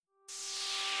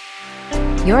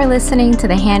You're listening to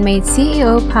the Handmade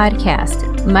CEO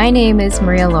podcast. My name is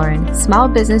Maria Lauren, small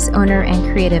business owner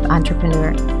and creative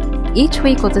entrepreneur. Each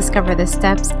week, we'll discover the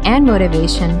steps and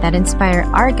motivation that inspire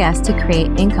our guests to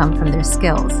create income from their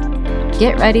skills.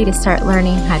 Get ready to start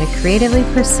learning how to creatively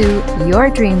pursue your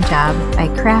dream job by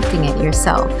crafting it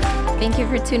yourself. Thank you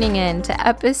for tuning in to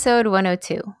episode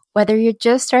 102. Whether you're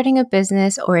just starting a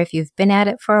business or if you've been at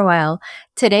it for a while,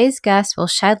 today's guest will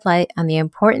shed light on the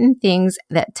important things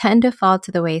that tend to fall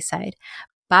to the wayside.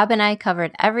 Bob and I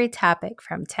covered every topic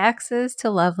from taxes to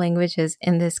love languages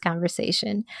in this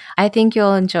conversation. I think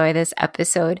you'll enjoy this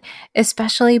episode,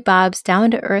 especially Bob's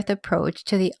down-to-earth approach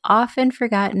to the often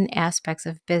forgotten aspects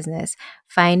of business,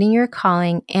 finding your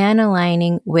calling and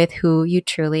aligning with who you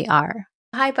truly are.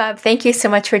 Hi, Bob. Thank you so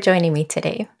much for joining me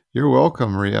today. You're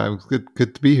welcome, Maria. It was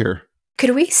good to be here.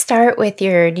 Could we start with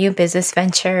your new business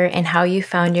venture and how you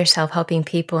found yourself helping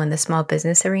people in the small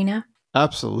business arena?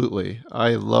 Absolutely.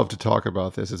 I love to talk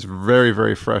about this. It's very,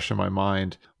 very fresh in my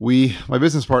mind. My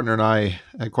business partner and I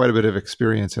had quite a bit of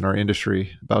experience in our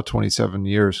industry, about 27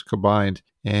 years combined.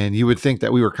 And you would think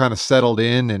that we were kind of settled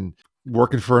in and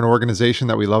working for an organization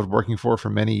that we loved working for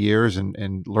many years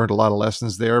and learned a lot of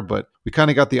lessons there. But we kind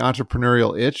of got the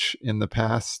entrepreneurial itch in the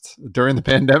past during the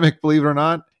pandemic, believe it or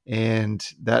not. And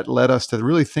that led us to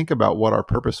really think about what our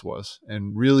purpose was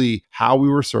and really how we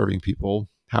were serving people,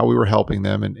 how we were helping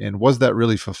them, and was that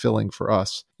really fulfilling for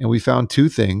us? And we found two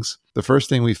things. The first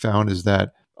thing we found is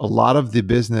that a lot of the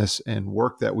business and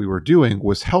work that we were doing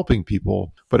was helping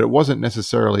people, but it wasn't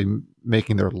necessarily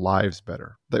making their lives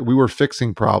better. That we were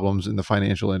fixing problems in the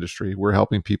financial industry. We're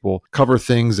helping people cover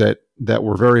things that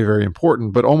were very, very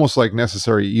important, but almost like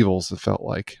necessary evils, it felt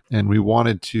like. And we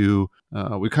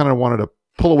kind of wanted to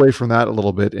pull away from that a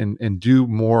little bit and do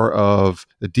more of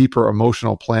the deeper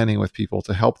emotional planning with people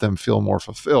to help them feel more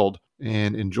fulfilled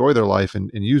and enjoy their life and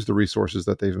use the resources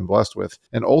that they've been blessed with.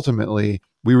 And ultimately,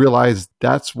 we realized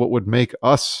that's what would make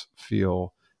us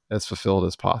feel as fulfilled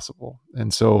as possible.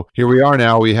 And so here we are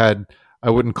now. I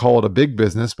wouldn't call it a big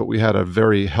business, but we had a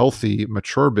very healthy,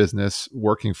 mature business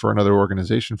working for another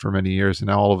organization for many years. And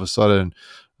now all of a sudden,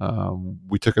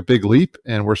 we took a big leap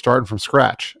and we're starting from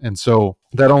scratch. And so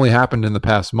that only happened in the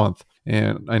past month.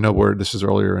 And I know this is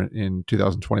earlier in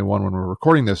 2021 when we're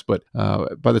recording this, but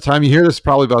by the time you hear this,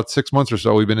 probably about 6 months or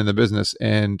so, we've been in the business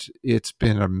and it's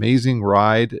been an amazing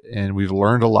ride and we've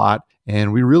learned a lot.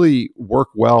 And we really work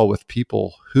well with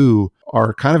people who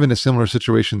are kind of in a similar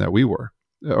situation that we were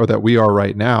or that we are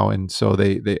right now. And so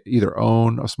they either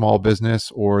own a small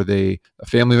business or a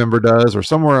family member does, or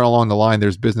somewhere along the line,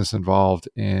 there's business involved.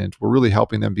 And we're really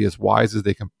helping them be as wise as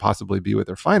they can possibly be with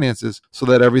their finances so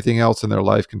that everything else in their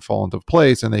life can fall into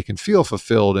place and they can feel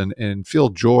fulfilled and feel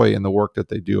joy in the work that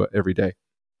they do every day.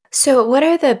 So what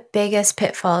are the biggest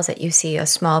pitfalls that you see a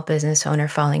small business owner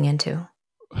falling into?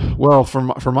 Well,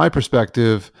 from my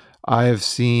perspective, I have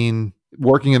seen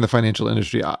working in the financial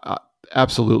industry,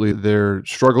 absolutely, they're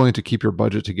struggling to keep your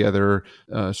budget together,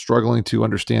 struggling to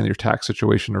understand your tax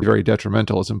situation are very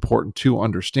detrimental. It's important to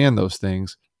understand those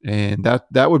things. And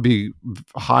that would be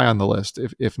high on the list,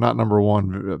 if not number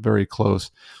one, very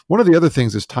close. One of the other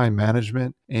things is time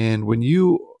management. And when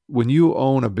you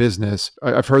own a business,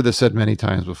 I've heard this said many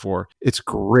times before, it's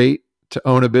great to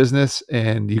own a business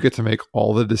and you get to make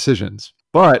all the decisions.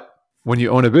 But when you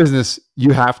own a business,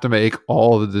 you have to make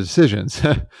all the decisions.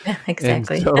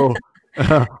 Exactly. And so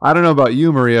I don't know about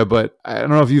you, Maria, but I don't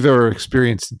know if you've ever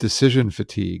experienced decision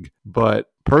fatigue. But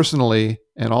personally,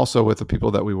 and also with the people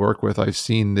that we work with, I've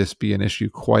seen this be an issue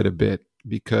quite a bit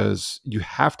because you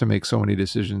have to make so many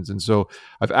decisions. And so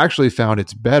I've actually found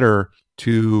it's better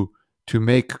to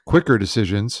make quicker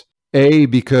decisions. A,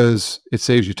 because it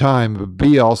saves you time, but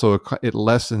B, also it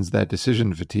lessens that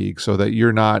decision fatigue so that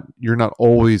you're not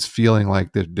always feeling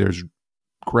like that there's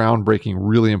groundbreaking,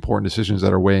 really important decisions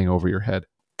that are weighing over your head.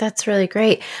 That's really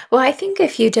great. Well, I think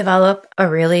if you develop a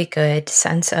really good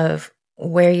sense of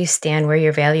where you stand, where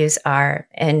your values are,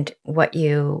 and what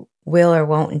you will or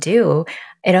won't do,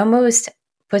 it almost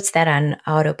puts that on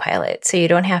autopilot. So you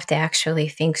don't have to actually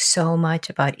think so much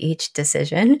about each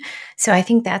decision. So I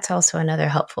think that's also another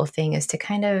helpful thing is to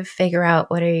kind of figure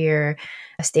out what are your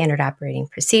standard operating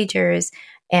procedures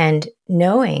and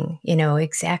knowing,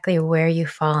 exactly where you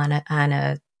fall on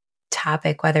a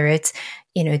topic, whether it's,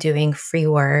 doing free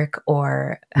work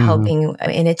or helping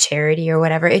in a charity or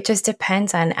whatever. It just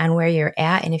depends on where you're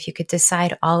at. And if you could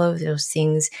decide all of those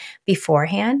things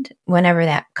beforehand, whenever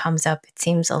that comes up, it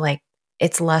seems like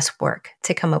it's less work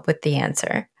to come up with the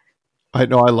answer. I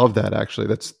know. I love that. Actually,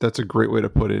 that's a great way to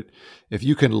put it. If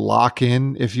you can lock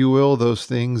in, if you will, those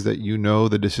things that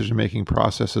the decision-making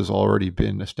process has already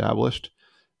been established,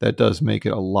 that does make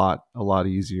it a lot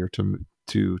easier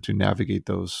to navigate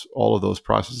all of those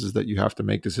processes that you have to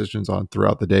make decisions on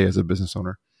throughout the day as a business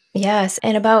owner. Yes.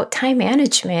 And about time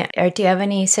management, do you have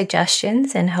any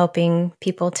suggestions in helping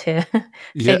people to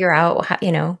Yeah. figure out how,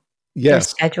 their Yes.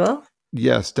 schedule?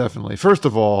 Yes, definitely. First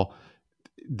of all,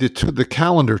 the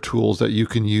calendar tools that you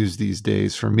can use these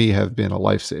days for me have been a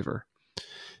lifesaver.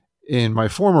 In my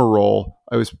former role,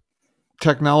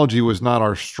 technology was not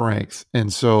our strength.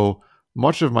 And so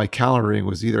much of my calendaring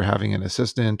was either having an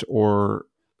assistant or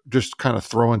just kind of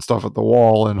throwing stuff at the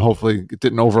wall, and hopefully it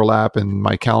didn't overlap in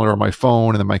my calendar on my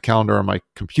phone and then my calendar on my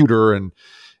computer, and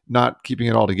not keeping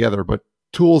it all together. But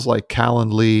tools like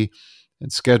Calendly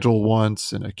and Schedule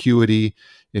Once and Acuity,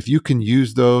 if you can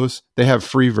use those, they have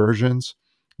free versions.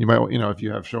 You might, if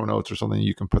you have show notes or something,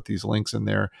 you can put these links in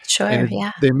there. Sure. And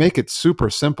Yeah. they make it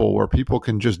super simple where people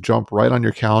can just jump right on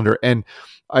your calendar. And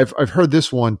I've heard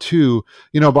this one too.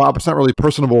 Bob, it's not really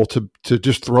personable to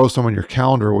just throw someone your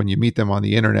calendar when you meet them on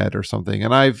the internet or something.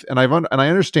 And I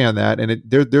understand that. And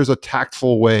there's a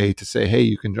tactful way to say, hey,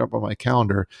 you can jump on my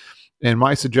calendar. And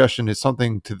my suggestion is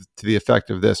something to the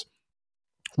effect of this.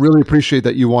 Really appreciate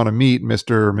that you want to meet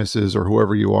Mr. or Mrs. or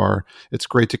whoever you are. It's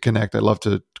great to connect. I'd love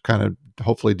to kind of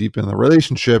hopefully deepen the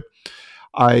relationship.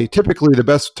 Typically, the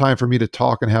best time for me to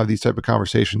talk and have these type of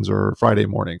conversations are Friday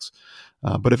mornings.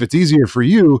 But if it's easier for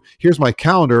you, here's my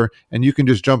calendar, and you can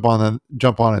just jump on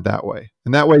it that way.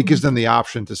 And that way it gives them the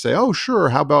option to say, oh, sure,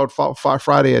 how about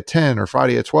Friday at 10 or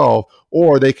Friday at 12?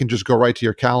 Or they can just go right to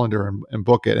your calendar and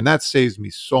book it. And that saves me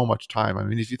so much time. I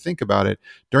mean, if you think about it,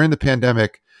 during the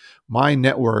pandemic, my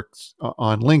networks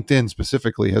on LinkedIn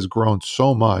specifically has grown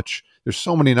so much. There's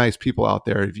so many nice people out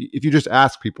there. If you just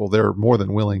ask people, they're more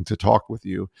than willing to talk with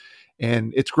you.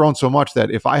 And it's grown so much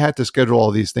that if I had to schedule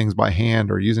all these things by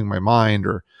hand or using my mind,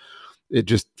 or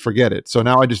forget it. So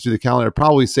now I just do the calendar. It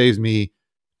probably saves me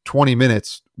 20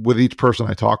 minutes with each person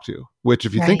I talk to, which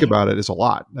if you think about it is a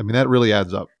lot. I mean, that really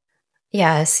adds up.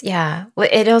 Yes. Yeah. Well,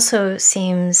 it also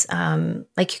seems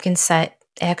like you can set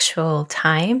actual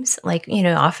times, like,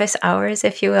 office hours,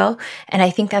 if you will. And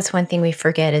I think that's one thing we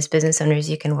forget as business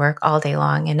owners. You can work all day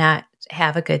long and not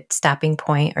have a good stopping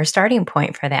point or starting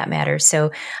point for that matter.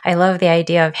 So I love the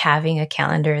idea of having a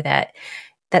calendar that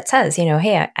says,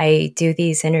 hey, I do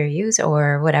these interviews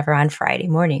or whatever on Friday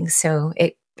mornings. So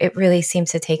it really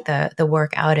seems to take the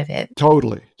work out of it.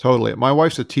 Totally. My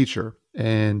wife's a teacher,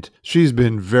 and she's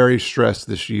been very stressed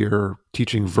this year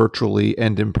teaching virtually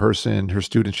and in person her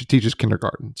students. She teaches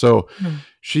kindergarten. So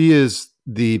she is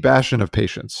the bastion of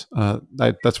patience.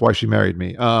 That's why she married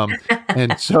me.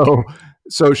 And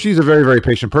so she's a very, very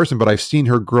patient person, but I've seen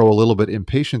her grow a little bit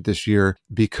impatient this year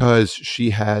because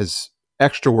she has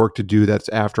extra work to do that's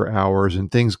after hours,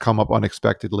 and things come up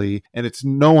unexpectedly. And it's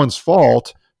no one's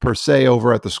fault per se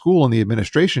over at the school and the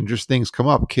administration. Just things come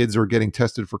up. Kids are getting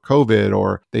tested for COVID,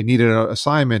 or they need an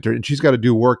assignment, and she's got to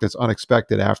do work that's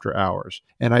unexpected after hours.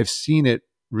 And I've seen it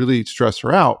really stress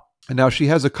her out. And now she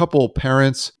has a couple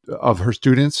parents of her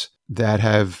students that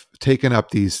have taken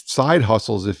up these side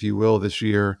hustles, if you will, this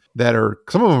year, that are,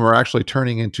 some of them are actually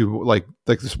turning into like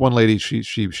this one lady,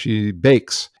 she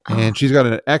bakes, and she's got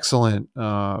an excellent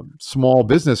small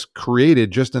business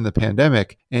created just in the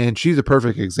pandemic. And she's a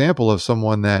perfect example of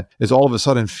someone that is all of a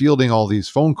sudden fielding all these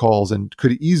phone calls and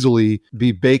could easily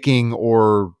be baking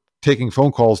or taking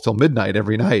phone calls till midnight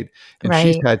every night. And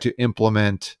she's had to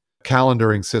implement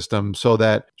calendaring system so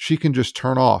that she can just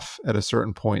turn off at a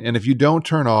certain point. And if you don't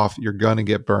turn off, you're going to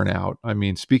get burnout. I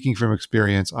mean, speaking from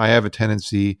experience, I have a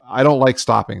tendency, I don't like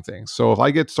stopping things. So if I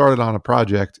get started on a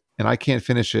project and I can't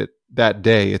finish it that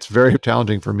day, it's very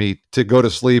challenging for me to go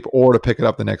to sleep or to pick it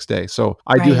up the next day. So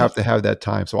I do have to have that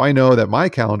time. So I know that my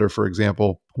calendar, for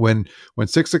example, when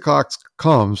 6 o'clock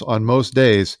comes on most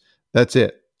days, that's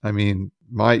it. I mean,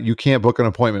 you can't book an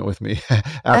appointment with me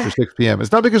after 6 p.m.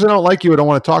 It's not because I don't like you, I don't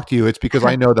want to talk to you. It's because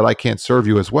I know that I can't serve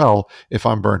you as well if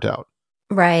I'm burnt out.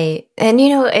 Right. And,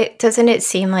 doesn't it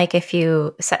seem like if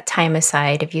you set time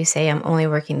aside, if you say I'm only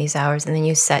working these hours, and then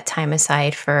you set time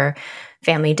aside for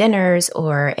family dinners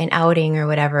or an outing or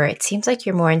whatever, it seems like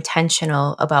you're more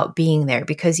intentional about being there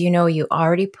because you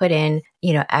already put in,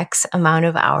 X amount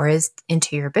of hours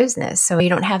into your business. So you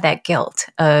don't have that guilt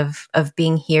of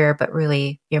being here, but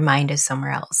really your mind is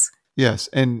somewhere else. Yes.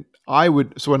 And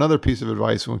so another piece of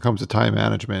advice when it comes to time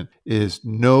management is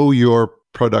know your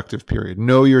productive period,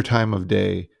 know your time of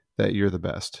day that you're the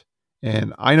best.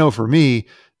 And I know for me,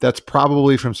 that's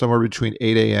probably from somewhere between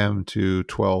 8 a.m. to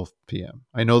 12 p.m.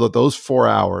 I know that those 4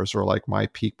 hours are like my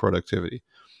peak productivity.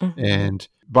 Mm-hmm. And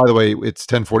By the way, it's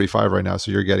 10:45 right now, so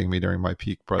you're getting me during my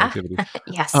peak productivity.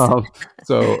 Yes. Um,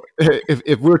 so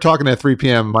if we were talking at 3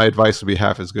 p.m., my advice would be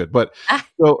half as good. But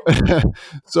so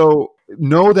so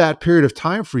know that period of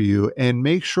time for you and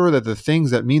make sure that the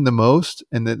things that mean the most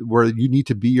and that where you need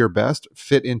to be your best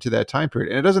fit into that time period.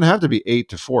 And it doesn't have to be 8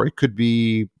 to 4. It could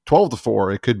be 12 to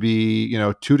 4. It could be,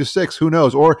 2 to 6, who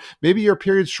knows? Or maybe your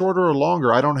period's shorter or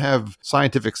longer. I don't have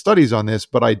scientific studies on this,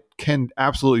 but I can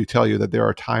absolutely tell you that there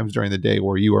are times during the day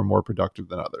where you are more productive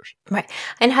than others. Right.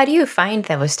 And how do you find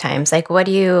those times? Like, how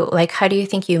do you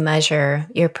think you measure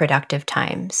your productive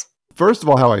times? First of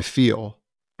all, how I feel.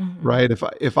 Mhm. Right.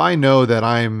 If I know that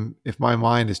if my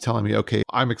mind is telling me, okay,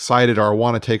 I'm excited or I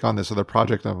want to take on this other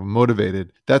project, I'm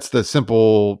motivated. That's the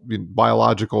simple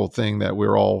biological thing that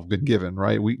we're all been given,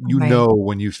 right? You Right. know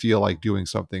when you feel like doing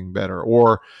something better,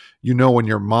 or when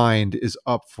your mind is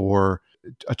up for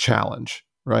a challenge,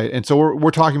 right? And so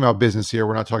we're talking about business here.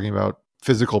 We're not talking about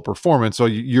physical performance. So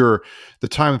you're the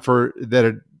time for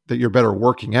that you're better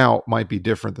working out might be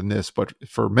different than this, but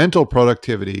for mental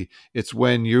productivity, it's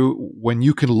when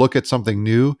you can look at something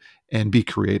new and be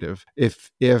creative.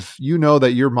 If you know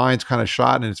that your mind's kind of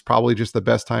shot and it's probably just the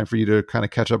best time for you to kind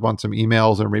of catch up on some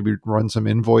emails or maybe run some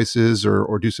invoices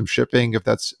or do some shipping, if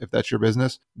that's your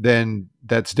business, then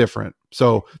that's different.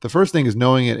 So the first thing is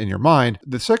knowing it in your mind.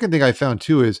 The second thing I found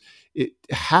too is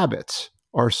habits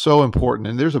are so important.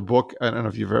 And there's a book, I don't know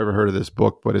if you've ever heard of this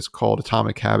book, but it's called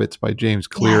Atomic Habits by James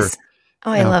Clear. Yes.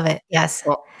 Oh, I love it. Yes.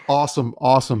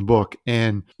 Awesome book.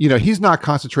 And, he's not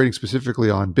concentrating specifically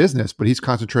on business, but he's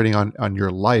concentrating on your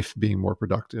life being more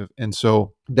productive. And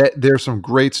so there's some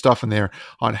great stuff in there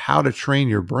on how to train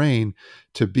your brain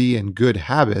to be in good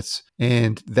habits.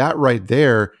 And that right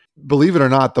there, believe it or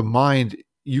not,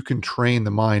 you can train the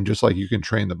mind just like you can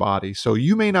train the body. So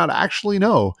you may not actually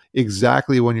know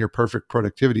exactly when your perfect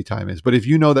productivity time is. But if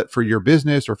you know that for your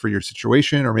business or for your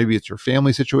situation, or maybe it's your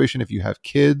family situation, if you have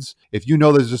kids, if you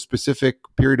know there's a specific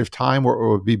period of time where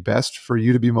it would be best for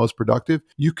you to be most productive,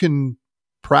 you can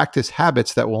practice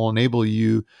habits that will enable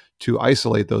you to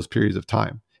isolate those periods of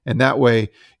time. And that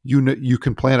way, you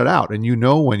can plan it out and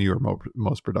when you're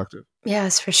most productive.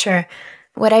 Yes, for sure.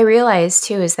 What I realized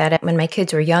too is that when my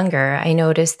kids were younger, I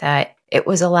noticed that it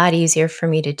was a lot easier for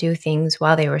me to do things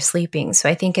while they were sleeping. So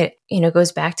I think it,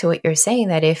 goes back to what you're saying,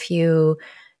 that if you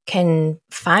can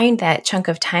find that chunk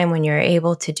of time when you're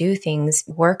able to do things,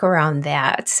 work around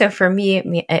that. So for me,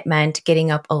 it meant getting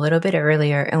up a little bit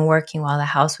earlier and working while the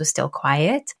house was still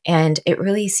quiet. And it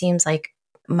really seems like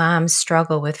moms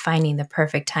struggle with finding the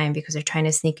perfect time because they're trying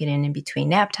to sneak it in between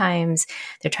nap times.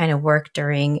 They're trying to work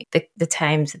during the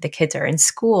times that the kids are in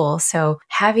school. So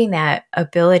having that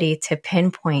ability to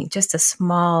pinpoint just a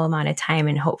small amount of time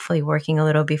and hopefully working a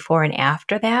little before and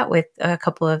after that with a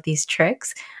couple of these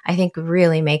tricks, I think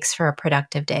really makes for a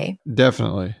productive day.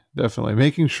 Definitely.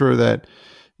 Making sure that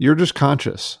you're just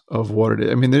conscious of what it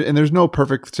is. I mean, and there's no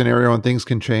perfect scenario and things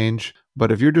can change,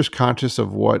 but if you're just conscious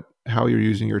of how you're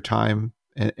using your time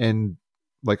and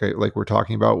like we're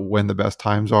talking about when the best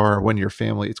times are, when your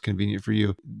family, it's convenient for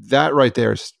you, that right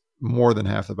there is more than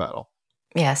half the battle.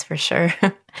 Yes, for sure.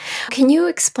 Can you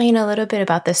explain a little bit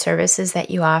about the services that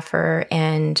you offer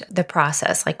and the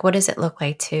process? Like, what does it look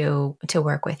like to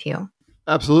work with you?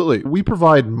 Absolutely. We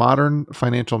provide modern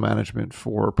financial management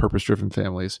for purpose-driven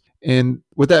families. And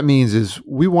what that means is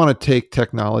we want to take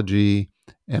technology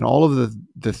and all of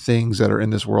the things that are in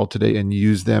this world today and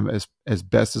use them as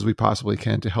best as we possibly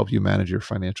can to help you manage your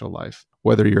financial life,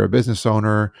 whether you're a business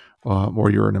owner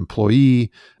or you're an employee.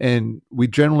 And we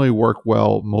generally work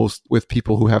well most with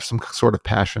people who have some sort of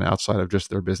passion outside of just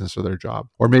their business or their job,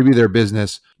 or maybe their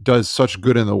business does such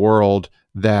good in the world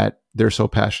that they're so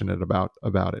passionate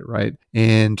about it, right?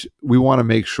 And we want to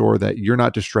make sure that you're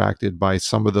not distracted by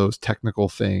some of those technical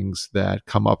things that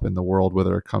come up in the world,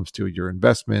 whether it comes to your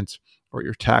investments or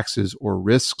your taxes or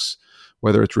risks,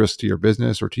 whether it's risk to your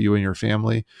business or to you and your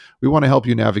family. We want to help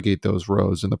you navigate those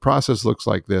roads. And the process looks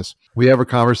like this. We have a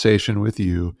conversation with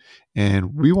you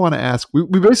and we want to ask,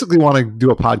 we basically want to do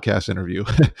a podcast interview.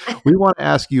 We want to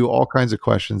ask you all kinds of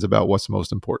questions about what's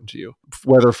most important to you,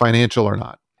 whether financial or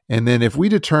not. And then if we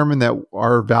determine that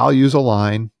our values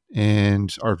align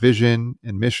and our vision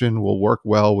and mission will work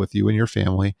well with you and your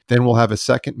family, then we'll have a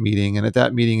second meeting. And at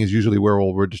that meeting is usually where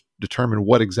we'll determine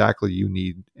what exactly you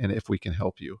need and if we can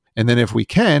help you. And then if we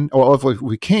can, or if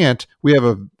we can't, we have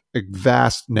a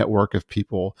vast network of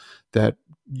people that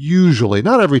usually,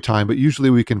 not every time, but usually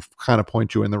we can kind of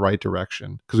point you in the right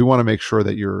direction because we want to make sure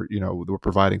that we're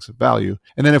providing some value.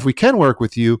 And then if we can work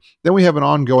with you, then we have an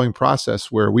ongoing process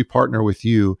where we partner with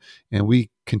you and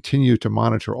we continue to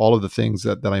monitor all of the things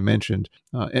that I mentioned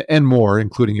and more,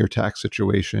 including your tax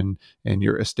situation and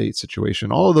your estate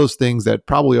situation, all of those things that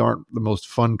probably aren't the most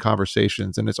fun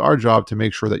conversations. And it's our job to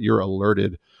make sure that you're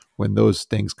alerted when those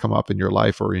things come up in your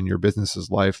life or in your business's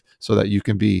life, so that you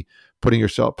can be putting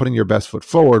your best foot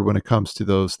forward when it comes to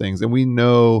those things. And we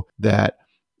know that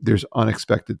there's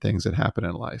unexpected things that happen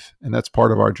in life. And that's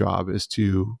part of our job, is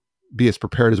to be as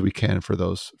prepared as we can for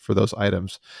those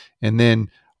items. And then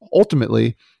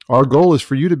ultimately, our goal is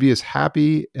for you to be as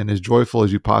happy and as joyful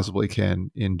as you possibly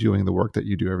can in doing the work that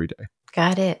you do every day.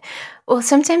 Got it. Well,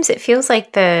 sometimes it feels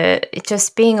like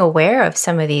just being aware of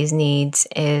some of these needs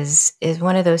is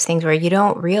one of those things where you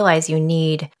don't realize you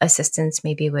need assistance,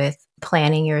 maybe with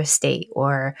planning your estate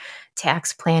or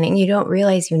tax planning. You don't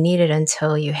realize you need it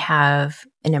until you have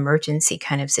an emergency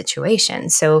kind of situation.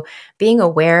 So being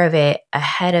aware of it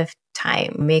ahead of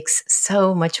time makes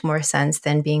so much more sense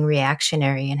than being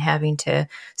reactionary and having to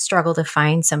struggle to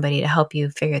find somebody to help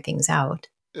you figure things out.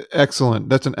 Excellent.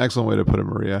 That's an excellent way to put it,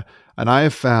 Maria. And I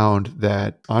have found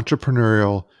that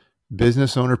entrepreneurial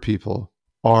business owner people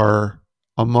are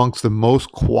amongst the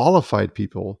most qualified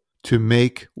people to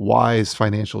make wise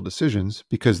financial decisions,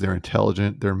 because they're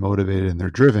intelligent, they're motivated, and they're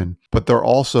driven. But they're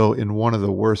also in one of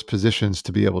the worst positions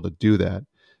to be able to do that,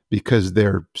 because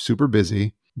they're super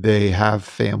busy. They have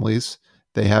families.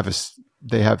 They have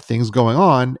things going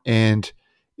on. And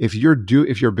if your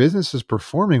business is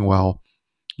performing well,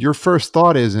 your first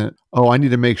thought isn't, oh, I need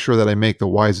to make sure that I make the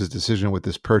wisest decision with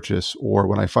this purchase, or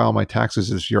when I file my taxes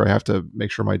this year, I have to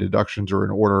make sure my deductions are in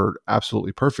order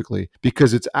absolutely perfectly,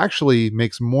 because it actually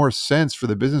makes more sense for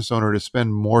the business owner to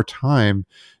spend more time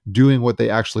doing what they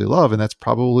actually love, and that's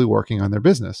probably working on their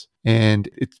business. And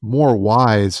it's more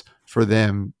wise for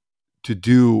them to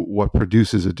do what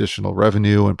produces additional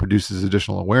revenue and produces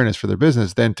additional awareness for their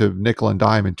business than to nickel and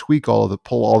dime and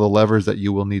pull all the levers that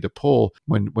you will need to pull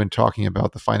when talking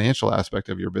about the financial aspect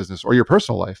of your business or your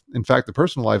personal life. In fact, the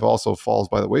personal life also falls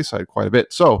by the wayside quite a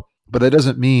bit. But that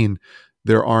doesn't mean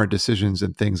there aren't decisions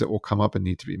and things that will come up and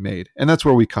need to be made. And that's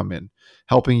where we come in,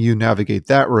 helping you navigate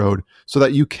that road so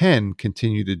that you can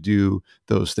continue to do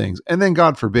those things. And then,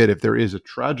 God forbid, if there is a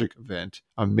tragic event,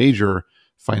 a major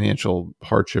financial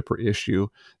hardship or issue,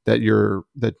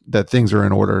 that things are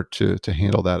in order to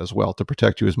handle that as well, to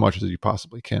protect you as much as you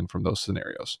possibly can from those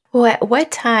scenarios. Well, at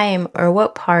what time or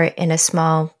what part in a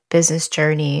small business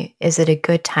journey is it a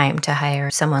good time to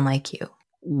hire someone like you?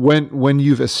 When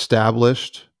you've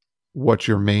established what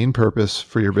your main purpose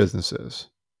for your business is.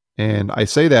 And I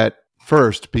say that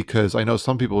first because I know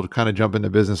some people kind of jump into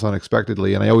business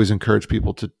unexpectedly, and I always encourage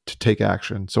people to take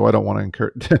action. So I don't want to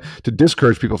encourage to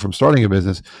discourage people from starting a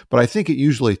business, but I think it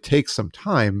usually takes some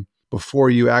time before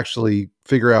you actually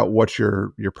figure out what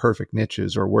your perfect niche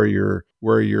is, or where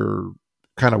you're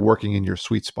kind of working in your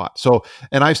sweet spot. So,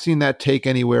 and I've seen that take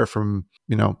anywhere from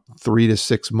 3 to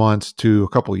 6 months to a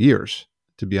couple of years,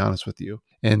 to be honest with you.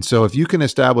 And so if you can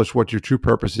establish what your true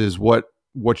purpose is, what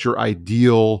your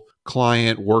ideal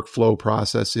client workflow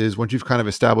process is, once you've kind of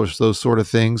established those sort of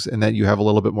things, and that you have a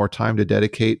little bit more time to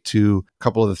dedicate to a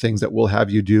couple of the things that we'll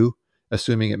have you do,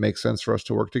 assuming it makes sense for us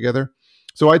to work together.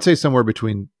 So I'd say somewhere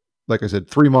between, like I said,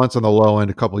 3 months on the low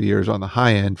end, a couple of years on the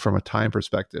high end from a time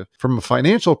perspective. From a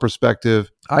financial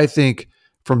perspective, I think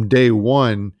from day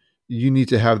one, you need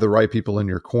to have the right people in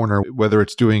your corner, whether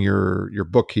it's doing your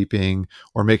bookkeeping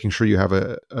or making sure you have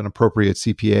an appropriate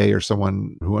CPA or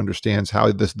someone who understands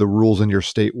how the rules in your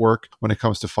state work when it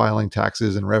comes to filing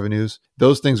taxes and revenues.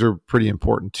 Those things are pretty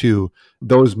important too.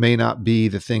 Those may not be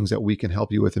the things that we can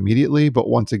help you with immediately, but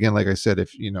once again, like I said,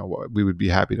 we would be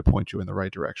happy to point you in the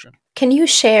right direction. Can you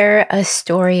share a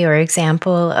story or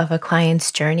example of a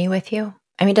client's journey with you?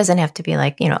 I mean, it doesn't have to be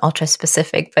ultra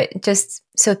specific, but just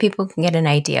so people can get an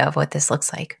idea of what this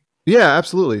looks like. Yeah,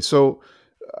 absolutely. So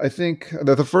I think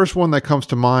that the first one that comes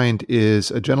to mind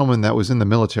is a gentleman that was in the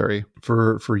military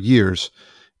for years.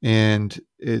 And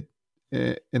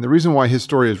the reason why his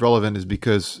story is relevant is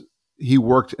because he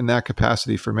worked in that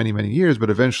capacity for many, many years,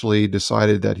 but eventually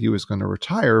decided that he was going to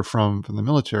retire from the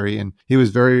military. And he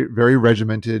was very, very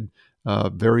regimented,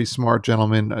 very smart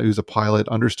gentleman who's a pilot,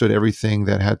 understood everything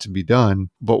that had to be done.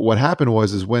 But what happened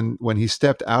was when he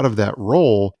stepped out of that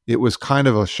role, it was kind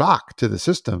of a shock to the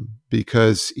system,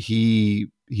 because he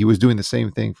was doing the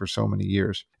same thing for so many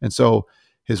years. And so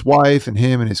his wife and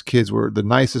him and his kids were the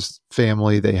nicest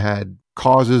family. They had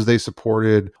causes they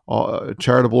supported,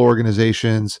 charitable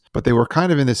organizations, but they were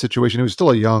kind of in this situation. They're still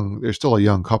a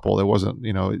young couple. It wasn't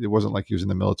like he was in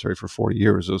the military for 40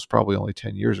 years. It was probably only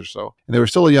 10 years or so. And they were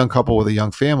still a young couple with a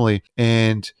young family.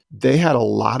 And they had a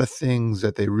lot of things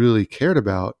that they really cared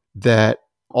about that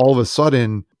all of a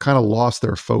sudden kind of lost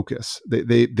their focus.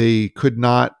 They could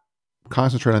not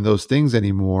concentrate on those things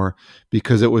anymore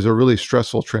because it was a really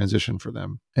stressful transition for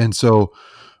them. And so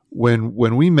when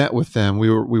we met with them, we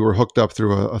were hooked up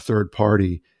through a third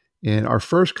party. And our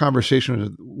first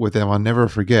conversation with them, I'll never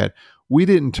forget, we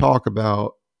didn't talk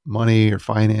about money or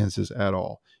finances at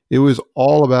all. It was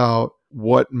all about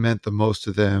what meant the most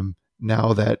to them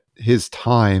now that his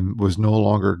time was no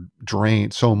longer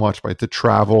drained so much by the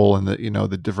travel and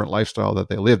the different lifestyle that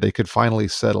they lived. They could finally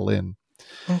settle in.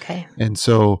 Okay. And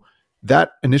so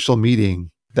that initial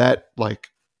meeting, that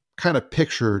kind of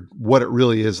pictured what it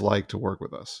really is like to work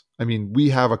with us. I mean, we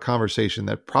have a conversation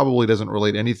that probably doesn't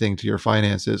relate anything to your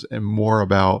finances and more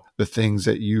about the things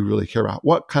that you really care about.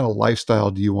 What kind of lifestyle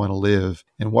do you want to live,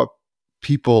 and what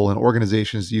people and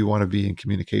organizations do you want to be in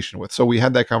communication with? So we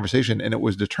had that conversation, and it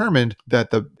was determined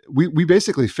that we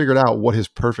basically figured out what his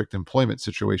perfect employment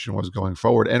situation was going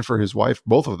forward, and for his wife,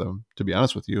 both of them, to be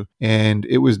honest with you. And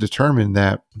it was determined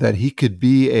that he could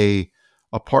be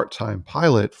a part-time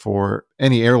pilot for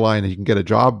any airline. He can get a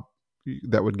job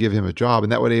that would give him a job,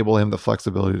 and that would enable him the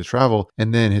flexibility to travel.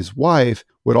 And then his wife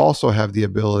would also have the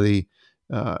ability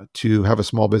to have a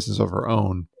small business of her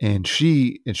own. And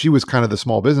she was kind of the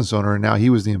small business owner, and now he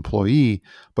was the employee,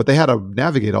 but they had to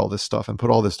navigate all this stuff and put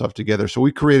all this stuff together. So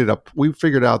we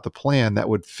figured out the plan that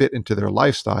would fit into their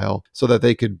lifestyle so that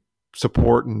they could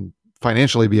support and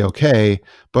financially be okay,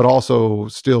 but also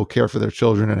still care for their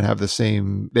children and have they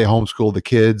homeschool the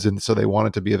kids. And so they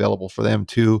wanted to be available for them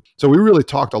too. So we really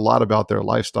talked a lot about their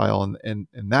lifestyle and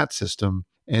that system.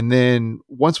 And then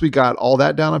once we got all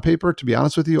that down on paper, to be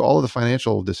honest with you, all of the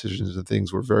financial decisions and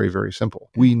things were very, very simple.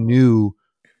 We knew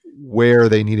where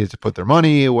they needed to put their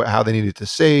money, how they needed to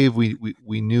save. We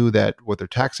knew that what their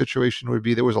tax situation would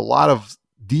be. There was a lot of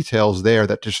details there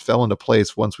that just fell into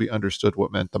place once we understood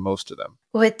what meant the most to them.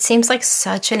 Well, it seems like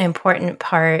such an important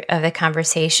part of the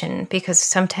conversation, because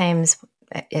sometimes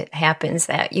it happens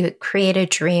that you create a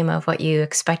dream of what you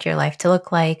expect your life to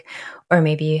look like, or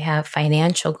maybe you have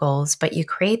financial goals, but you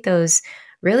create those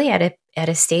really at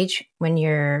a stage when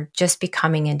you're just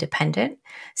becoming independent.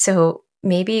 So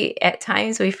maybe at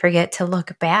times we forget to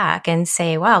look back and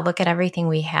say, wow, look at everything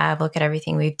we have, look at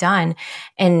everything we've done,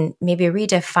 and maybe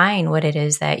redefine what it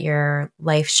is that your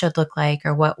life should look like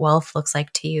or what wealth looks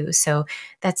like to you. So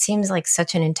that seems like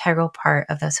such an integral part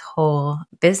of this whole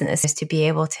business, is to be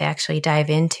able to actually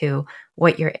dive into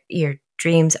what your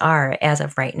dreams are as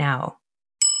of right now.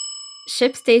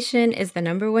 ShipStation is the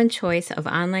 #1 choice of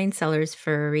online sellers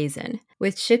for a reason.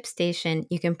 With ShipStation,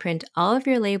 you can print all of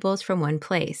your labels from one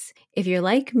place. If you're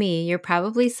like me, you're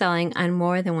probably selling on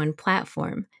more than one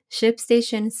platform.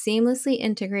 ShipStation seamlessly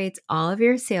integrates all of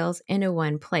your sales into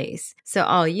one place. So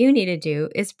all you need to do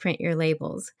is print your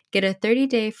labels. Get a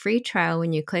 30-day free trial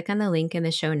when you click on the link in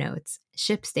the show notes.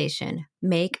 ShipStation.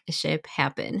 Make a ship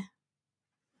happen.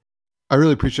 I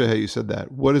really appreciate how you said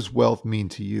that. What does wealth mean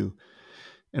to you?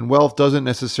 And wealth doesn't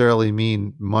necessarily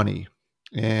mean money.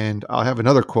 And I'll have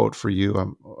another quote for you.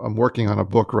 I'm working on a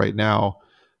book right now,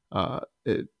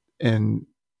 and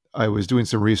I was doing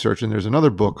some research, and there's another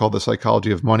book called The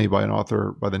Psychology of Money by an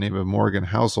author by the name of Morgan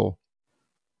Housel.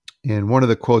 And one of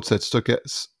the quotes that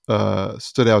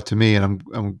stood out to me, and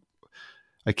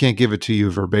I can't give it to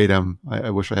you verbatim. I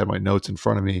wish I had my notes in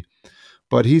front of me,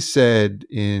 but he said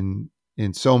in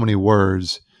so many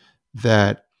words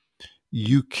that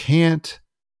you can't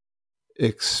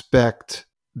expect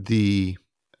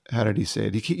how did he say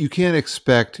it? You can't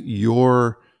expect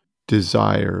your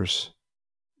desires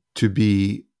to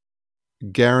be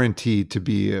guaranteed to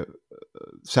be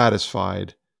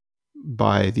satisfied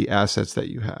by the assets that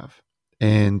you have.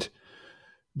 And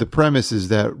the premise is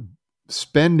that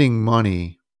spending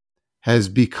money has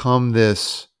become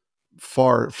this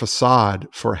facade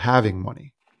for having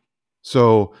money.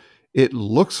 So it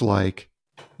looks like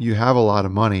you have a lot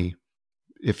of money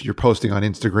if you're posting on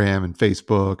Instagram and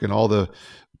Facebook and all the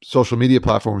social media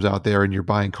platforms out there, and you're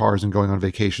buying cars and going on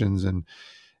vacations and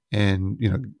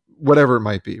whatever it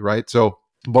might be, right? So,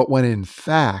 but when in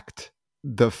fact,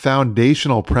 the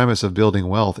foundational premise of building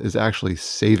wealth is actually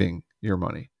saving your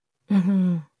money.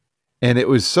 Mm-hmm. And it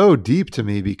was so deep to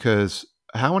me, because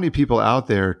how many people out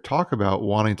there talk about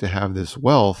wanting to have this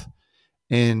wealth,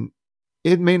 and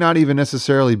it may not even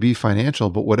necessarily be financial,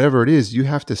 but whatever it is, you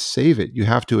have to save it. You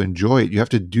have to enjoy it. You have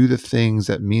to do the things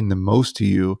that mean the most to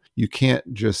you. You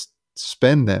can't just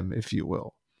spend them, if you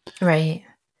will. Right.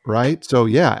 Right. So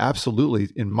yeah, absolutely.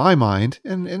 In my mind,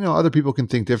 and other people can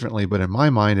think differently, but in my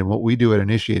mind, and what we do at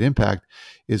Initiate Impact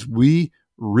is we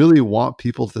really want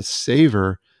people to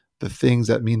savor the things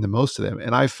that mean the most to them.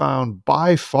 And I found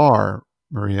by far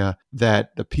Maria,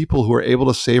 that the people who are able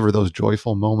to savor those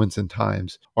joyful moments and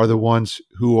times are the ones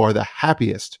who are the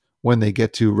happiest when they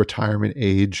get to retirement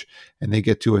age and they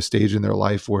get to a stage in their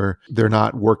life where they're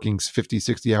not working 50,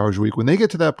 60 hours a week. When they get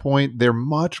to that point, they're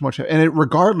much,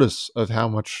 regardless of how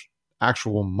much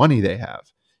actual money they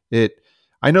have.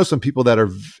 I know some people that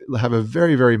have a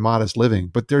very, very modest living,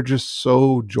 but they're just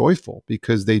so joyful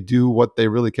because they do what they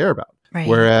really care about. Right.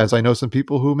 Whereas I know some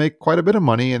people who make quite a bit of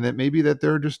money and that maybe that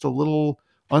they're just a little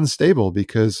unstable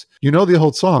because the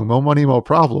old song, "Mo money, mo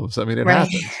problems." I mean, it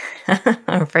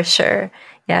happens. For sure.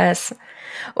 Yes.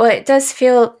 Well, it does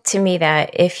feel to me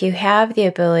that if you have the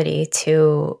ability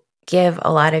to give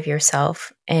a lot of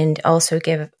yourself and also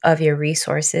give of your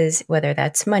resources, whether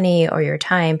that's money or your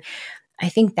time, I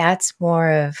think that's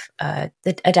more of a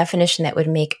definition that would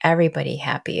make everybody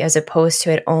happy, as opposed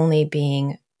to it only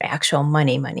being actual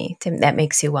money that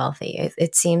makes you wealthy.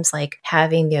 It seems like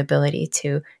having the ability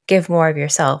to give more of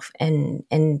yourself and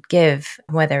give,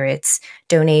 whether it's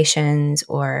donations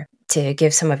or to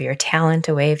give some of your talent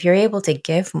away, if you're able to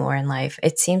give more in life,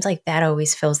 it seems like that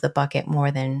always fills the bucket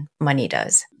more than money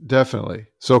does. Definitely.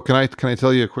 So can I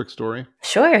tell you a quick story?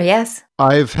 Sure, yes.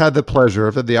 I've had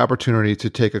the opportunity to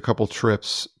take a couple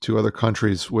trips to other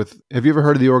countries have you ever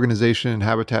heard of the organization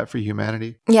Habitat for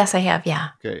Humanity? Yes, I have, yeah.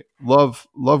 Okay. Love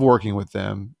working with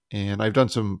them. And I've done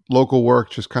some local work,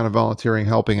 just kind of volunteering,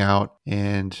 helping out.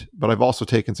 But I've also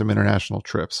taken some international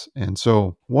trips. And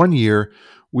so one year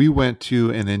we went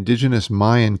to an indigenous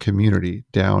Mayan community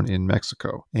down in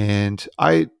Mexico. And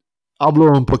I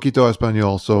hablo un poquito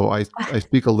español, so I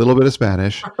speak a little bit of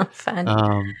Spanish. Fun.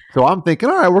 So I'm thinking,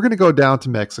 all right, we're going to go down to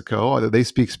Mexico. They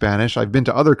speak Spanish. I've been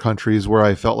to other countries where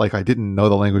I felt like I didn't know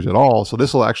the language at all. So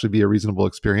this will actually be a reasonable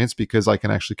experience because I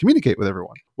can actually communicate with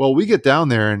everyone. Well, we get down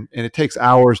there and it takes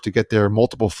hours to get there,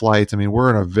 multiple flights. I mean,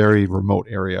 we're in a very remote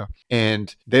area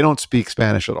and they don't speak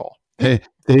Spanish at all.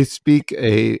 They speak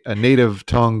a native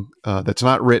tongue that's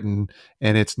not written,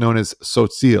 and it's known as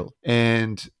Tzotzil.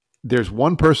 And there's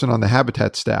one person on the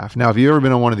Habitat staff. Now, if you've ever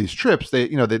been on one of these trips,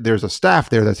 there's a staff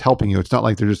there that's helping you. It's not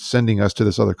like they're just sending us to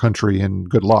this other country and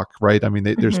good luck, right? I mean,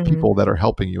 there's people that are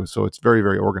helping you. So it's very,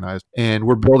 very organized. And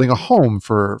we're building a home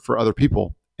for other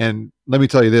people. And let me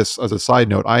tell you this as a side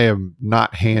note, I am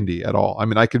not handy at all. I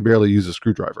mean, I can barely use a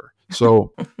screwdriver.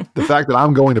 So the fact that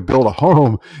I'm going to build a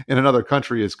home in another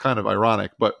country is kind of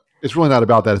ironic, but it's really not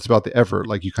about that. It's about the effort,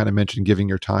 like you kind of mentioned, giving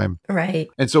your time. Right.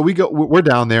 And so we're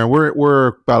down there. We're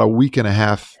about a week and a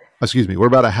half. We're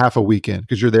about a half a weekend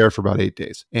because you're there for about 8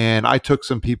 days. And I took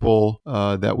some people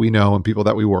that we know and people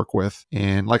that we work with.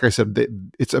 And like I said,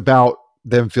 it's about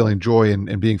them feeling joy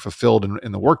and being fulfilled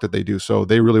in the work that they do. So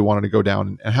they really wanted to go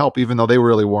down and help, even though they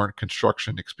really weren't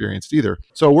construction experienced either.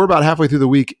 So we're about halfway through the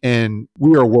week and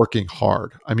we are working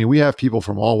hard. I mean, we have people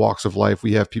from all walks of life.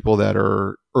 We have people that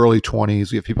are early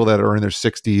 20s. We have people that are in their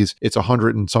 60s. It's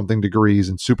 100 and something degrees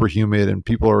and super humid and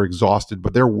people are exhausted,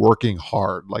 but they're working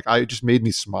hard. Like, it just made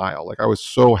me smile. Like, I was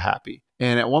so happy.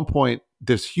 And at one point,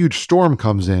 this huge storm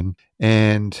comes in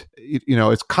and,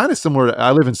 it's kind of similar to,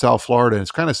 I live in South Florida and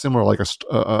it's kind of similar, like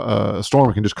a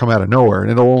storm can just come out of nowhere and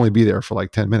it'll only be there for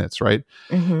like 10 minutes, right?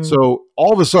 Mm-hmm. So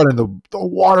all of a sudden the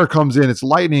water comes in, it's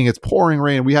lightning, it's pouring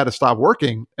rain. We had to stop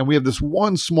working and we have this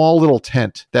one small little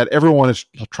tent that everyone is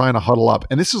trying to huddle up.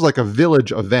 And this is like a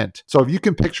village event. So if you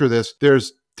can picture this,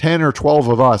 there's 10 or 12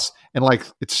 of us and like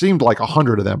it seemed like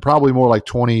 100 of them, probably more like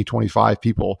 20, 25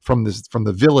 people from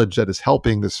the village that is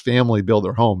helping this family build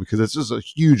their home, because it's just a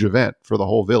huge event for the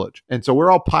whole village. And so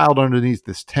we're all piled underneath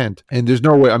this tent and there's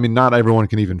no way, I mean, not everyone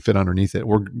can even fit underneath it.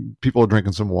 People are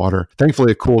drinking some water.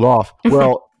 Thankfully it cooled off.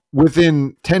 Well,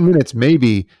 within 10 minutes,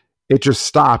 maybe, it just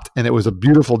stopped and it was a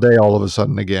beautiful day all of a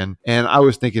sudden again. And I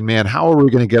was thinking, man, how are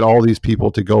we going to get all these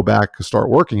people to go back to start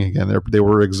working again? They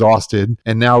were exhausted.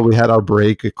 And now we had our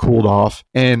break. It cooled off.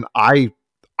 And I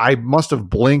must have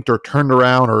blinked or turned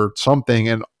around or something.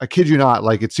 And I kid you not,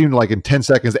 like it seemed like in 10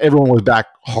 seconds, everyone was back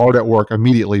hard at work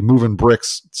immediately, moving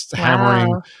bricks,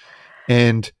 hammering. Wow.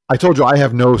 And I told you I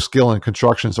have no skill in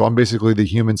construction, so I'm basically the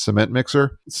human cement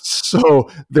mixer. So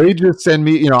they just send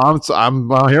me, I'm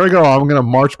here we go. I'm going to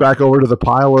march back over to the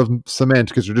pile of cement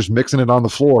because they're just mixing it on the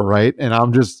floor, right? And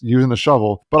I'm just using the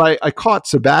shovel. But I caught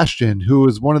Sebastian, who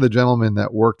was one of the gentlemen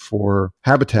that worked for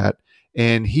Habitat,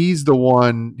 and he's the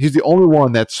only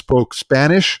one that spoke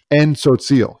Spanish and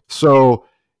Tzotzil. So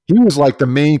he was like the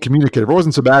main communicator. If it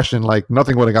wasn't Sebastian, like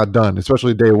nothing would have got done,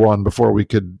 especially day one before we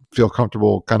could feel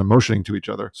comfortable kind of motioning to each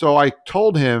other. So I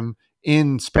told him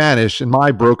in Spanish, in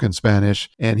my broken Spanish,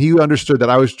 and he understood that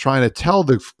I was trying to tell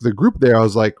the group there. I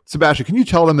was like, Sebastian, can you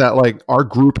tell them that like our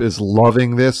group is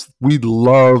loving this? We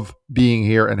love being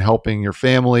here and helping your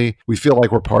family. We feel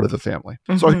like we're part of the family.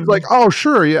 So he's like, oh,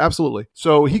 sure. Yeah, absolutely.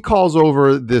 So he calls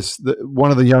over one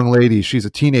of the young ladies. She's a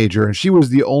teenager and she was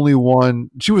the only one.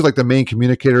 She was like the main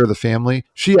communicator of the family.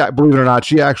 She, believe it or not,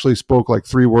 she actually spoke like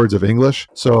 3 words of English.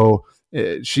 So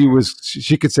she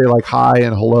could say like hi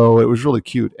and hello. It was really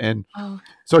cute. And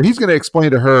so he's going to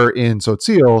explain to her in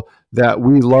Tzotzil that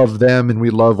we love them and we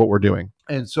love what we're doing.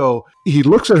 And so he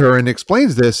looks at her and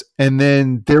explains this. And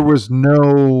then it was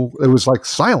like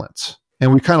silence.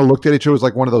 And we kind of looked at each other. It was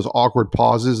like one of those awkward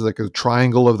pauses, like a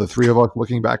triangle of the 3 of us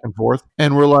looking back and forth.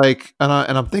 And we're like, and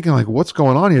I'm thinking like, what's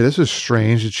going on here? This is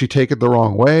strange. Did she take it the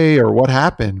wrong way or what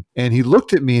happened? And he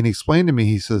looked at me and he explained to me,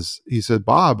 he said,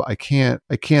 Bob, I can't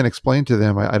explain to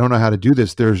them. I don't know how to do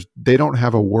this. They don't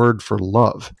have a word for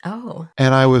love. Oh.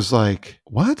 And I was like,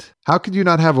 what? How could you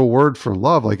not have a word for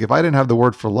love? Like if I didn't have the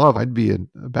word for love, I'd be in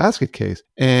a basket case.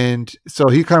 And so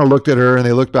he kind of looked at her and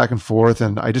they looked back and forth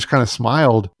and I just kind of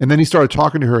smiled. And then he started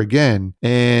talking to her again.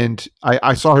 And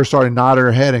I saw her starting to nod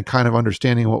her head and kind of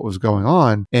understanding what was going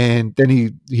on. And then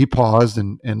he paused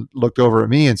and looked over at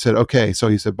me and said, okay. So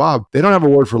he said, Bob, they don't have a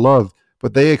word for love,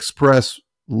 but they express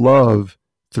love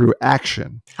through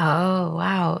action. Oh,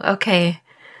 wow. Okay.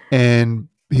 And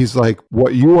he's like,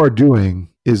 what you are doing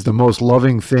is the most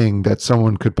loving thing that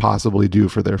someone could possibly do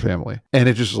for their family. And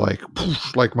it just like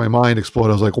my mind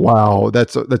exploded. I was like, wow,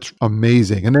 that's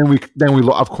amazing. And then we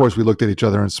of course we looked at each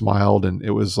other and smiled, and it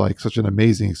was like such an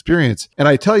amazing experience. And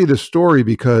I tell you this story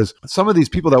because some of these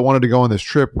people that wanted to go on this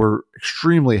trip were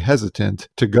extremely hesitant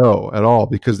to go at all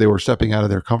because they were stepping out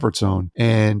of their comfort zone.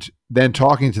 And then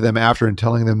talking to them after and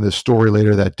telling them this story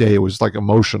later that day, it was like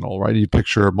emotional, right? You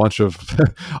picture a bunch of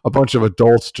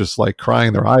adults just like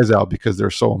crying their eyes out because they're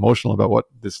so emotional about what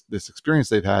this experience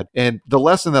they've had. And the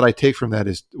lesson that I take from that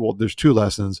is, well, there's 2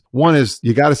 lessons. One is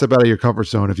you got to step out of your comfort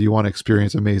zone if you want to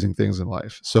experience amazing things in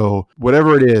life. So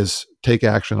whatever it is, take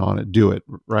action on it, do it,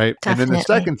 right? Definitely. And then the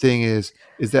second thing is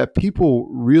that people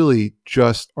really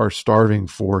just are starving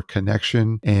for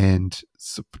connection and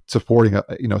supporting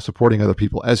other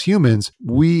people. As humans,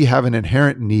 we have an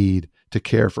inherent need to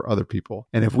care for other people.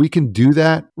 And if we can do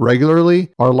that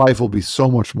regularly, our life will be so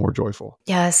much more joyful.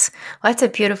 Yes. Well, that's a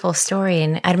beautiful story.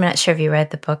 And I'm not sure if you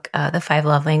read the book, The 5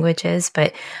 Love Languages,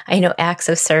 but I know acts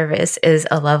of service is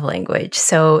a love language.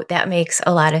 So that makes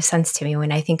a lot of sense to me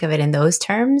when I think of it in those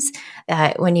terms,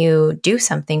 that when you do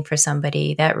something for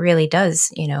somebody, that really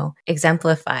does,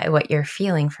 exemplify what you're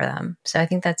feeling for them. So I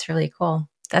think that's really cool.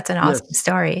 That's an awesome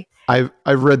story. I've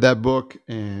read that book,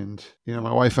 and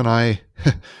my wife and I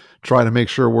try to make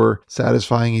sure we're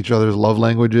satisfying each other's love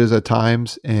languages at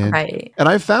times. And right. And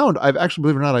I've actually,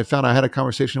 believe it or not, I had a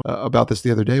conversation about this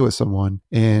the other day with someone,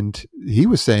 and he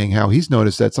was saying how he's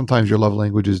noticed that sometimes your love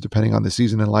languages, depending on the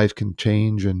season in life, can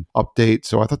change and update.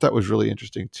 So I thought that was really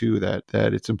interesting too, that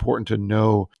it's important to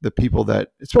know the people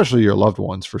that, especially your loved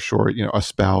ones for sure, a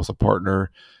spouse, a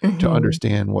partner, to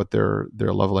understand what their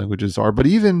love languages are. But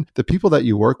even the people that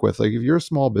you work with, like if you're a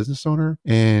small business owner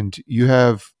and you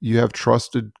have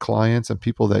trusted clients and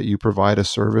people that you provide a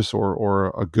service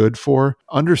or a good for,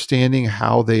 understanding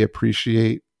how they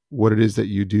appreciate what it is that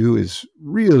you do is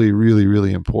really, really,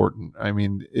 really important. I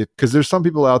mean, because there's some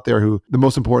people out there who the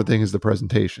most important thing is the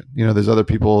presentation. There's other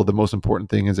people, the most important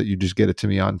thing is that you just get it to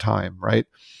me on time, right?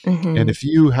 And if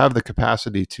you have the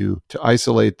capacity to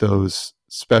isolate those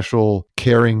special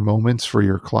caring moments for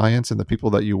your clients and the people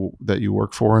that you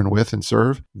work for and with and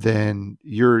serve, then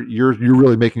you're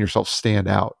really making yourself stand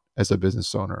out as a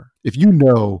business owner. If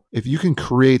you can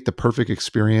create the perfect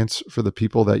experience for the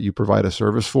people that you provide a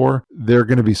service for, they're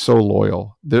going to be so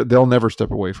loyal. They'll never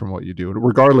step away from what you do,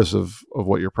 regardless of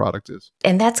what your product is.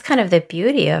 And that's kind of the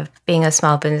beauty of being a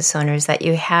small business owner, is that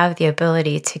you have the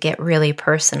ability to get really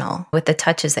personal with the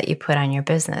touches that you put on your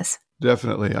business.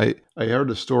 Definitely. I heard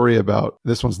a story about,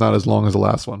 this one's not as long as the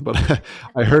last one, but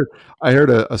I heard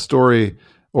a story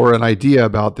or an idea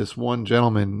about this one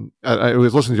gentleman. I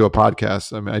was listening to a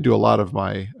podcast. I mean, I do a lot of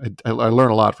I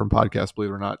learn a lot from podcasts, believe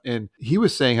it or not. And he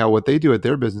was saying how what they do at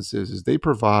their businesses is they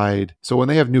provide, so when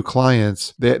they have new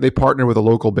clients, they partner with a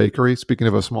local bakery, speaking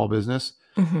of a small business.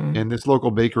 And this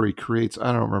local bakery creates,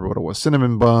 I don't remember what it was,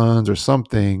 cinnamon buns or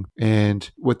something. And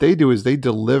what they do is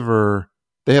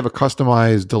they have a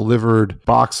customized delivered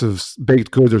box of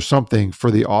baked goods or something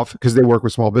for the office, because they work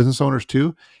with small business owners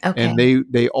too. Okay. And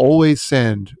they always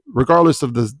send, regardless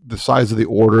of the size of the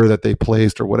order that they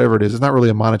placed or whatever it is, it's not really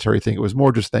a monetary thing. It was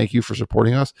more just thank you for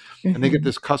supporting us. And they get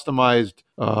this customized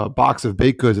box of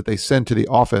baked goods that they send to the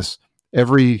office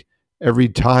every every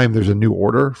time there's a new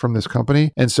order from this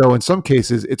company. And so in some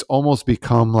cases, it's almost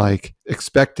become like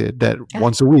expected that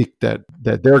once a week that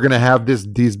they're going to have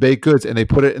these baked goods, and they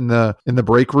put it in the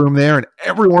break room there, and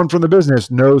everyone from the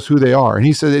business knows who they are. And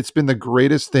he said it's been the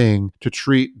greatest thing to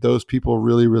treat those people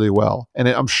really, really well. And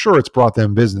I'm sure it's brought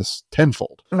them business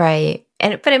tenfold. Right.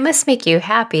 But it must make you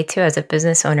happy too, as a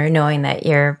business owner, knowing that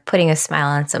you're putting a smile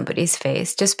on somebody's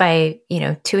face just by,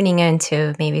 tuning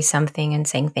into maybe something and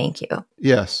saying thank you.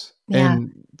 Yes. Yeah.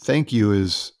 And thank you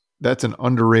that's an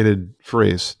underrated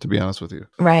phrase, to be honest with you.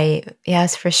 Right.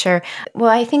 Yes, for sure. Well,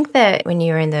 I think that when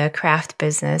you're in the craft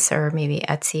business, or maybe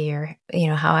Etsy, or,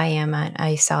 how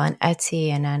I sell on Etsy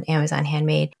and on Amazon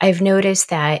Handmade, I've noticed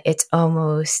that it's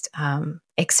almost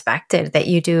expected that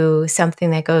you do something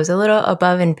that goes a little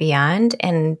above and beyond.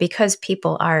 And because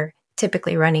people are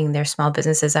typically running their small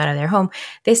businesses out of their home,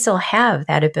 they still have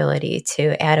that ability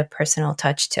to add a personal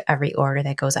touch to every order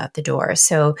that goes out the door.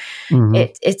 So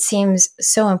it seems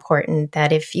so important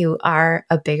that if you are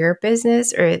a bigger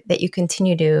business, or that you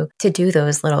continue to do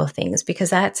those little things, because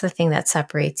that's the thing that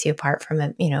separates you apart from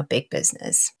a big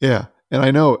business. Yeah. And I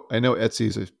know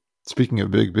Etsy speaking of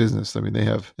big business, I mean, they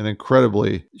have an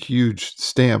incredibly huge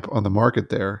stamp on the market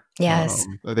there. Yes.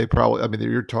 They probably,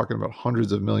 you're talking about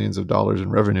hundreds of millions of dollars in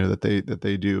revenue that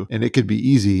they do. And it could be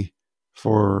easy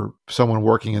for someone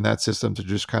working in that system to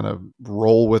just kind of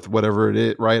roll with whatever it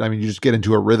is, right? I mean, you just get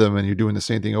into a rhythm and you're doing the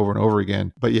same thing over and over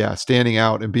again. But yeah, standing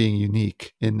out and being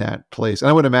unique in that place. And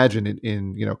I would imagine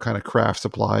in kind of craft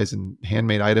supplies and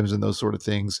handmade items and those sort of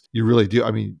things, you really do. I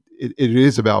mean, it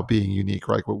is about being unique,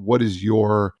 right? What is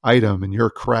your item and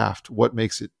your craft? What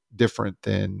makes it different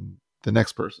than the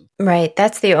next person? Right.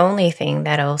 That's the only thing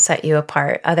that'll set you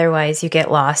apart. Otherwise, you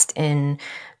get lost in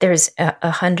there's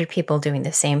 100 people doing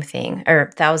the same thing,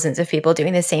 or thousands of people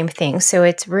doing the same thing. So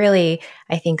it's really,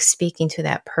 I think, speaking to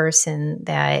that person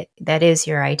that is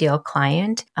your ideal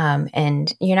client.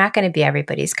 And you're not going to be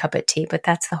everybody's cup of tea, but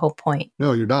that's the whole point.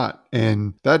 No, you're not.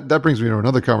 And that brings me to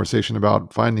another conversation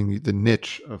about finding the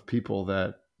niche of people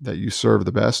that you serve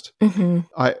the best. Mm-hmm.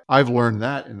 I've learned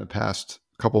that in the past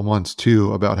couple months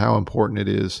too, about how important it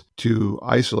is to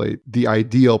isolate the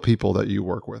ideal people that you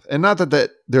work with. And not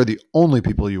that they're the only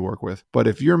people you work with, but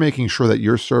if you're making sure that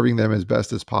you're serving them as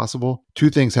best as possible, two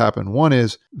things happen. One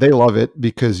is they love it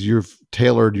because you've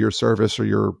tailored your service or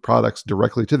your products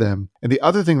directly to them. And the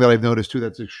other thing that I've noticed too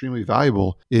that's extremely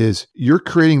valuable is you're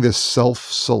creating this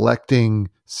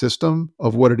self-selecting system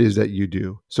of what it is that you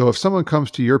do. So if someone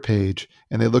comes to your page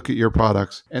and they look at your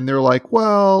products and they're like,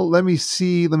 well, let me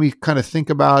kind of think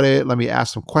about it. Let me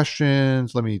ask some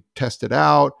questions. Let me test it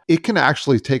out. It can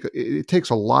actually it takes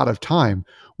a lot of time.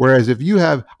 Whereas if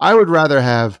I would rather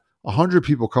have 100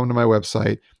 people come to my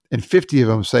website and 50 of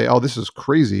them say, oh, this is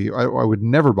crazy, I would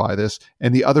never buy this,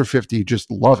 and the other 50 just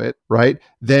love it, right?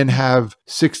 Then have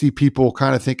 60 people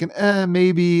kind of thinking,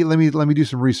 maybe let me do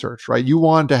some research, right? You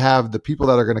want to have the people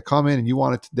that are going to come in and you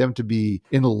want them to be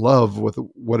in love with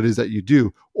what it is that you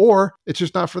do, or it's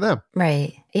just not for them.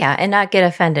 Right. Yeah. And not get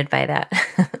offended by that.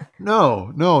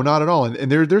 No, not at all.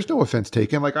 And there's no offense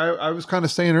taken. Like I was kind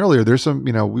of saying earlier, there's some,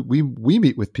 we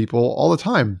meet with people all the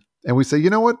time. And we say, you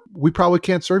know what? We probably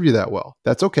can't serve you that well.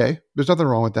 That's okay. There's nothing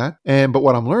wrong with that. But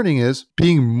what I'm learning is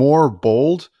being more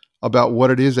bold about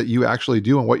what it is that you actually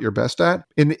do and what you're best at.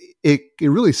 And it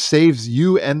really saves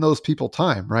you and those people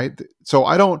time, right? So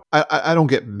I don't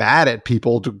get mad at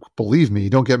people, to believe me,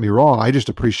 don't get me wrong. I just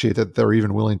appreciate that they're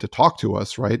even willing to talk to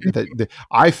us, right? That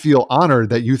I feel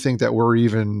honored that you think that we're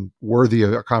even worthy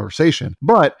of a conversation.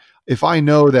 But if I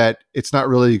know that it's not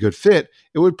really a good fit,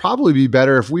 it would probably be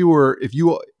better if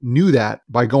you knew that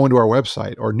by going to our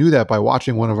website, or knew that by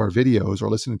watching one of our videos or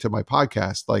listening to my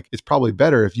podcast. Like, it's probably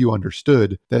better if you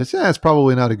understood that it's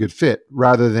probably not a good fit,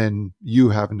 rather than you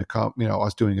having to come,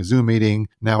 us doing a Zoom meeting.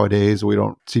 Nowadays, we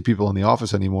don't see people in the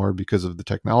office anymore because of the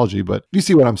technology. But you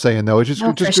see what I'm saying, though? It's just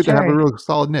good to have a real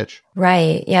solid niche.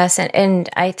 Right. Yes. And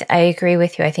I agree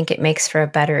with you. I think it makes for a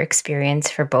better experience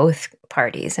for both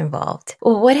parties involved.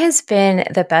 Well, what has been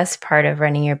the best part of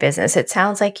running your business? It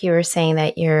sounds like you were saying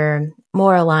that you're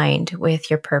more aligned with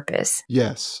your purpose.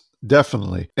 Yes,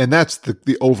 definitely. And that's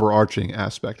the overarching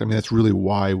aspect. I mean, that's really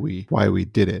why we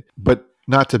did it. But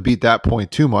not to beat that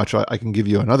point too much, I can give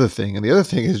you another thing. And the other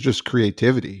thing is just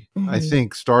creativity. Mm-hmm. I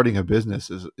think starting a business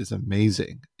is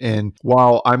amazing. And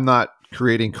while I'm not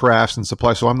creating crafts and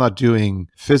supplies, so I'm not doing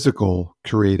physical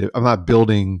creative, I'm not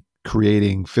building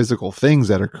creating physical things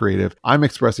that are creative. I'm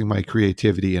expressing my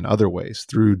creativity in other ways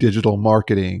through digital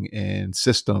marketing and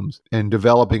systems and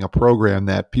developing a program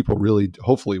that people really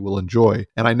hopefully will enjoy.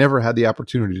 And I never had the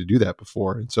opportunity to do that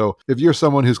before. And so if you're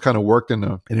someone who's kind of worked in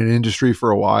an industry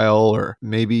for a while, or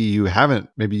maybe you haven't,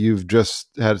 maybe you've just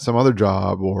had some other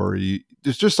job, or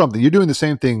it's just something, you're doing the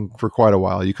same thing for quite a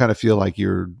while. You kind of feel like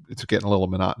it's getting a little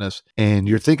monotonous and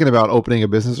you're thinking about opening a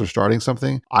business or starting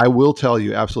something. I will tell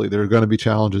you, absolutely, there are going to be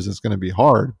challenges. It's going to be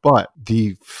hard, but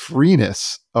the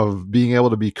freeness of being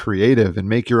able to be creative and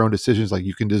make your own decisions, like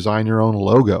you can design your own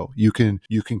logo, you can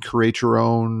create your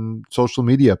own social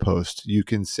media post, you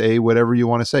can say whatever you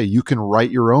want to say, you can write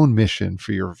your own mission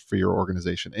for your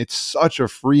organization. It's such a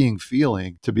freeing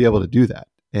feeling to be able to do that.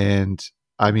 And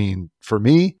I mean, for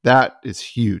me, that is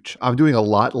huge. I'm doing a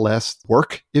lot less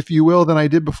work, if you will, than I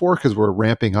did before because we're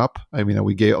ramping up. I mean,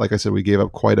 we gave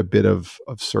up quite a bit of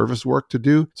service work to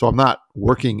do. So I'm not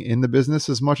working in the business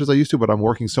as much as I used to, but I'm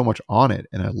working so much on it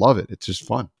and I love it. It's just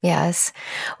fun. Yes.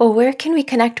 Well, where can we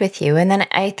connect with you? And then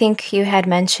I think you had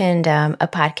mentioned a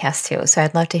podcast too. So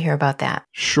I'd love to hear about that.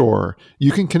 Sure.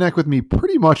 You can connect with me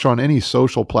pretty much on any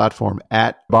social platform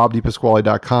at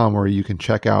bobdipasquale.com, where you can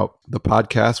check out the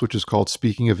podcast, which is called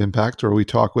Speaking of Impact, where we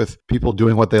talk with people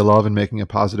doing what they love and making a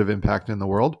positive impact in the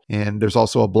world. And there's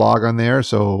also a blog on there.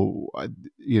 So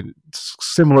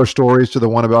similar stories to the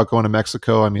one about going to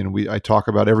Mexico. I mean, I talk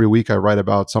about every week, I write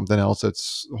about something else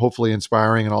that's hopefully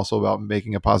inspiring and also about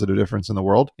making a positive difference in the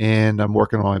world. And I'm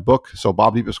working on my book. So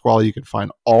Bob DiPasquale, you can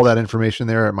find all that information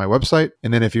there at my website.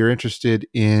 And then if you're interested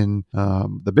in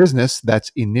the business,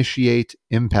 that's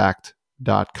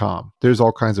initiateimpact.com. There's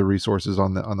all kinds of resources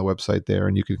on the website there,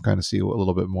 and you can kind of see a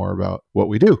little bit more about what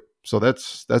we do. So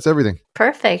that's everything.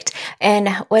 Perfect. And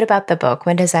what about the book?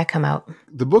 When does that come out?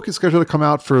 The book is scheduled to come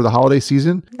out for the holiday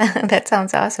season. That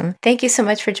sounds awesome. Thank you so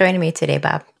much for joining me today,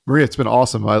 Bob. Maria, it's been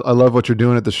awesome. I love what you're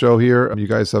doing at the show here. You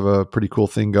guys have a pretty cool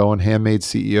thing going, Handmade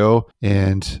CEO.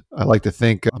 And I like to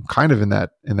think I'm kind of in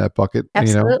that bucket.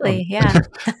 Absolutely. Yeah.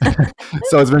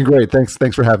 So it's been great.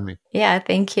 Thanks for having me. Yeah,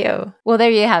 thank you. Well, there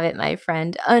you have it, my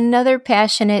friend. Another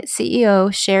passionate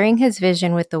CEO sharing his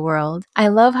vision with the world. I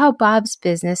love how Bob's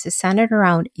business is centered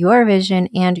around your vision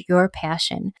and your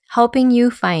passion. Helping you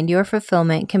find your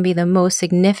fulfillment can be the most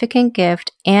significant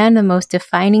gift and the most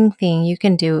defining thing you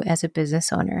can do as a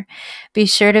business owner. Be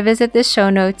sure to visit the show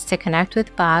notes to connect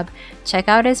with Bob, check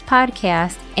out his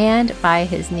podcast, and buy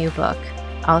his new book.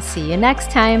 I'll see you next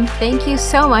time. Thank you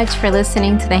so much for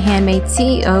listening to the Handmade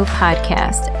CEO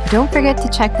podcast. Don't forget to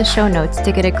check the show notes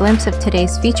to get a glimpse of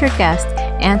today's featured guest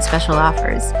and special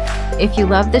offers. If you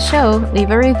love the show,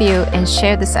 leave a review and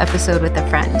share this episode with a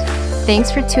friend.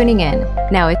 Thanks for tuning in.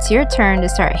 Now it's your turn to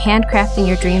start handcrafting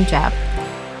your dream job.